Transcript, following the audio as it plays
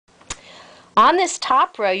On this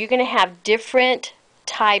top row, you're going to have different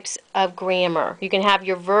types of grammar. You can have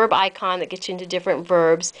your verb icon that gets you into different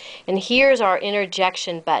verbs. And here's our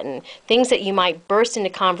interjection button, things that you might burst into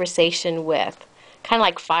conversation with, kind of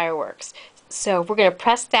like fireworks. So we're going to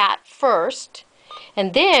press that first.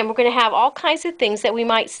 And then we're going to have all kinds of things that we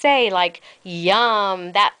might say, like,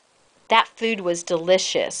 yum, that food was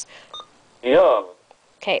delicious. Yum.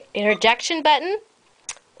 Okay, interjection button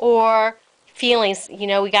or feelings. You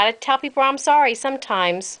know, we got to tell people I'm sorry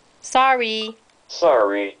sometimes. Sorry.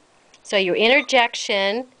 Sorry. So your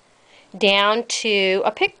interjection down to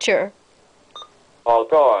a picture. All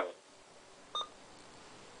gone.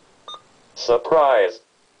 Surprise.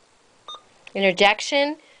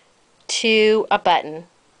 Interjection to a button,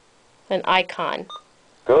 an icon.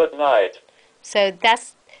 Good night. So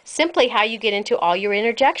that's simply how you get into all your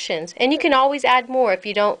interjections. And you can always add more if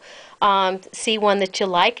you don't see one that you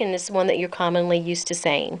like and it's one that you're commonly used to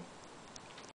saying.